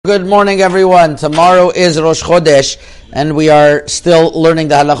Good morning, everyone. Tomorrow is Rosh Chodesh, and we are still learning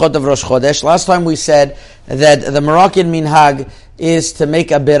the halachot of Rosh Chodesh. Last time we said that the Moroccan minhag is to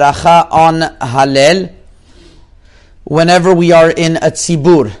make a beracha on Hallel whenever we are in a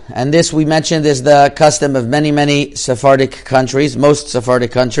tzibur. And this, we mentioned, is the custom of many Sephardic countries, most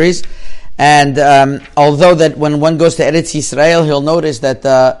Sephardic countries. And although that when one goes to Eretz Yisrael, he'll notice that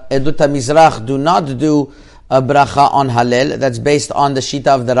Edut Hamizrach do not do a beracha on Hallel. That's based on the Shita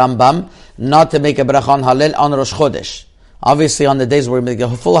of the Rambam, not to make a beracha on Hallel on Rosh Chodesh. Obviously, on the days where we make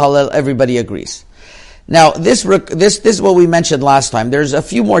a full Hallel, everybody agrees. Now, this is what we mentioned last time. There's a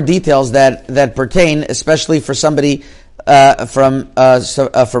few more details that pertain, especially for somebody from a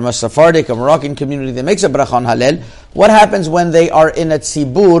Sephardic, a Moroccan community that makes a beracha on Hallel. What happens when they are in a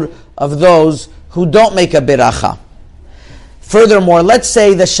tzibur of those who don't make a beracha? Furthermore, let's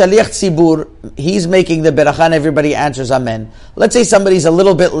say the shaliach tzibur, he's making the beracha and everybody answers amen. Let's say somebody's a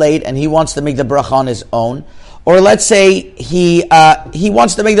little bit late and he wants to make the beracha on his own. Or let's say he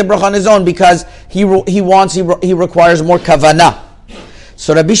wants to make the beracha on his own because he requires more kavanah.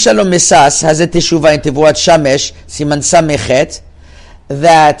 So Rabbi Shalom Misas has a teshuvah in Tevuat Shamesh, Siman Samechet,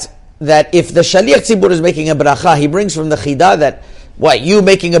 that if the shaliach tzibur is making a beracha, he brings from the chida that, you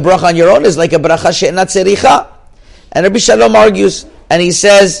making a beracha on your own is like a beracha she'ena tzericha. And Rabbi Shalom argues, and he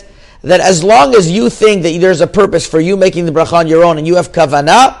says that as long as you think that there's a purpose for you making the bracha on your own and you have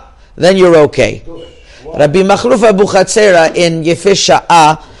kavanah, then you're okay. Rabbi Machruf Abu Chatzera in Yefeh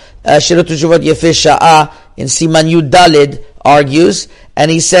Sha'ah, Shirut Teshuvot Yefeh Sha'ah, in Siman Yud Dalid, argues,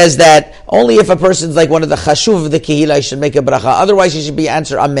 and he says that only if a person's like one of the chashuv of the kehillah, he should make a bracha. Otherwise, he should be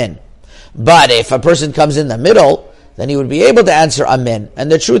answer amen. But if a person comes in the middle, then he would be able to answer amen. And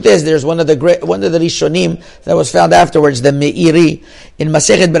the truth is, there's one of the Rishonim that was found afterwards, the Meiri, in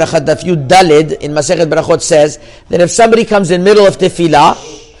Masechet Berachot Daf Yud Dalid, in Masechet Berachot says that if somebody comes in middle of tefillah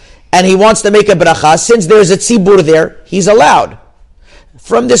and he wants to make a bracha, since there's a tzibur there, he's allowed.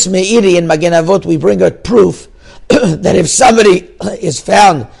 From this Meiri in Magen Avot, we bring a proof that if somebody is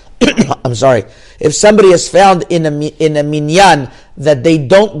found, if somebody is found in a minyan that they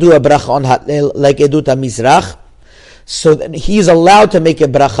don't do a bracha on Hallel, like Edut Hamizrach, so then he's allowed to make a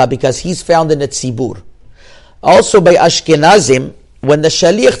beracha because he's found in a tzibur. Also by Ashkenazim, when the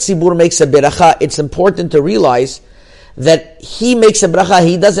shaliach tzibur makes a beracha, it's important to realize that he makes a beracha,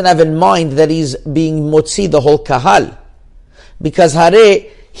 he doesn't have in mind that he's being motzi the whole kahal. Because hare,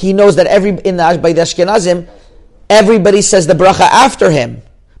 he knows that by the Ashkenazim, everybody says the beracha after him.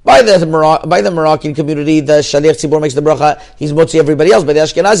 By the Moroccan community, the shaliach tzibur makes the beracha, he's motzi everybody else. By the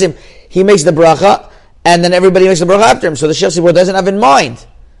Ashkenazim, he makes the beracha, and then everybody makes the bracha after him. So the shaliach tzibur doesn't have in mind.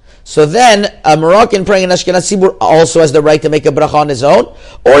 So then a Moroccan praying in Ashkenazi tzibur also has the right to make a bracha on his own,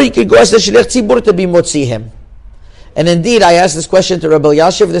 or he could go ask the shaliach tzibur to be motzi him. And indeed, I asked this question to Rabbi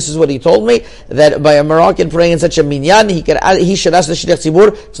Yashiv. This is what he told me, that by a Moroccan praying in such a minyan, he should ask the shaliach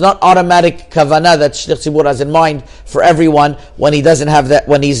tzibur. It's not automatic kavanah that shaliach tzibur has in mind for everyone when he doesn't have that,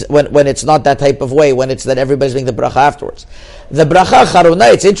 when it's not that type of way, when it's that everybody's making the bracha afterwards. The bracha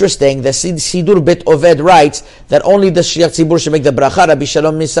charuna, it's interesting, the Sidur Bet Oved writes that only the shaliach tzibur should make the bracha. Rabbi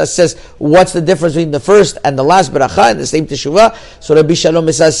Shalom Misas says, what's the difference between the first and the last bracha in the same teshuvah? So Rabbi Shalom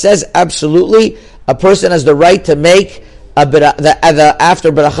Misas says, absolutely, a person has the right to make the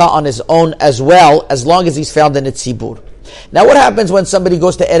after beracha on his own as well, as long as he's found in a tzibur. Now what happens when somebody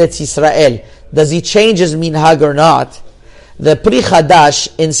goes to Eretz Yisrael? Does he change his minhag or not? The Pri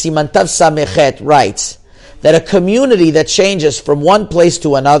Chadash in Simantav Samechet writes that a community that changes from one place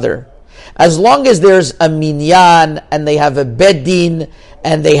to another, as long as there's a minyan and they have a beddin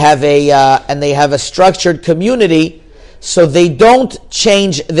and they have a structured community, so they don't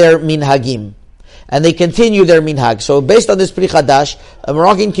change their minhagim and they continue their minhag. So based on this Pri Chadash, a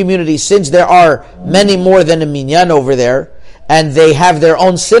Moroccan community, since there are many more than a minyan over there and they have their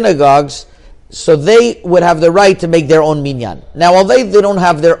own synagogues, so they would have the right to make their own minyan. Now, although they don't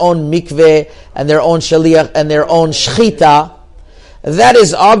have their own mikveh and their own shaliach and their own shchita, that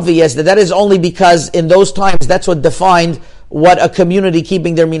is obvious that is only because in those times that's what defined what a community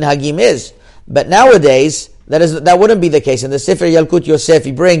keeping their minhagim is. But nowadays, that wouldn't be the case. In the Sefer Yalkut Yosef,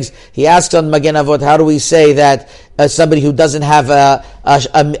 he asks on Magen Avot, how do we say that somebody who doesn't have a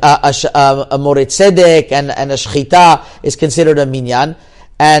moret tzedek and a shchita is considered a minyan?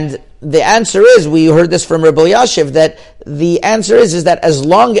 And the answer is, we heard this from Rabbi Yashiv, that the answer is that as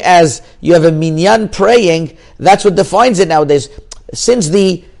long as you have a minyan praying, that's what defines it nowadays. Since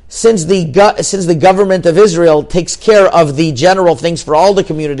the since the government of Israel takes care of the general things for all the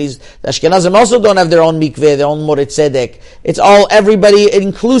communities, the Ashkenazim also don't have their own mikveh, their own moritz tzedek. It's all everybody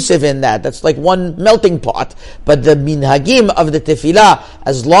inclusive in that. That's like one melting pot. But the minhagim of the tefillah,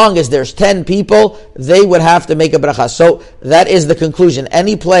 as long as there's 10 people, they would have to make a beracha. So that is the conclusion.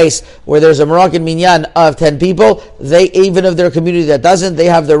 Any place where there's a Moroccan minyan of 10 people, they, even if they're a community that doesn't, they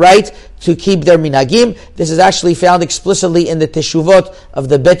have the right to keep their minhagim. This is actually found explicitly in the teshuvot of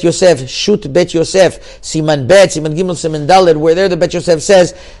the Bet Yosef, Shut Bet Yosef, Siman Bet, Siman Gimel, Siman Daled, where there the Bet Yosef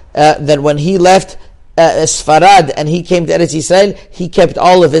says that when he left Sfarad and he came to Eretz Yisrael, he kept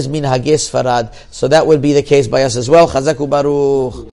all of his minhagei Sfarad. So that would be the case by us as well. Chazak u'baruch.